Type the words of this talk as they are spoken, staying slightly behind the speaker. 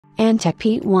Antec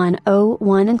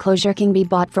P101 enclosure can be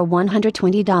bought for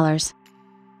 $120.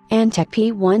 Antec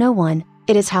P101,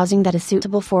 it is housing that is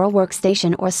suitable for a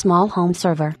workstation or small home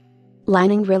server.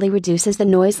 Lining really reduces the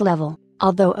noise level,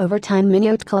 although over time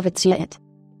many covet it.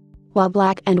 While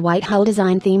black and white hull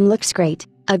design theme looks great,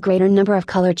 a greater number of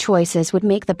color choices would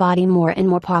make the body more and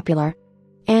more popular.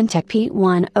 Antec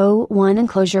P101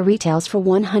 enclosure retails for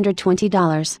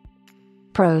 $120.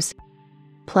 Pros: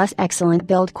 plus excellent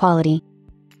build quality,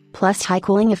 plus high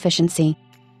cooling efficiency,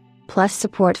 plus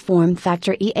support form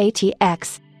factor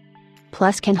EATX,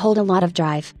 plus can hold a lot of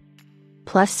drive,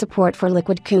 plus support for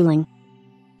liquid cooling,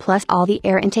 plus all the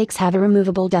air intakes have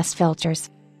removable dust filters,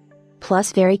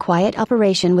 plus very quiet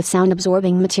operation with sound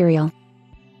absorbing material,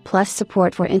 plus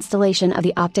support for installation of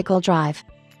the optical drive.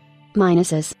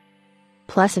 Minuses: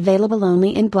 plus available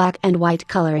only in black and white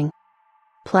coloring,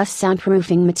 plus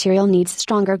soundproofing material needs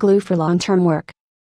stronger glue for long-term work.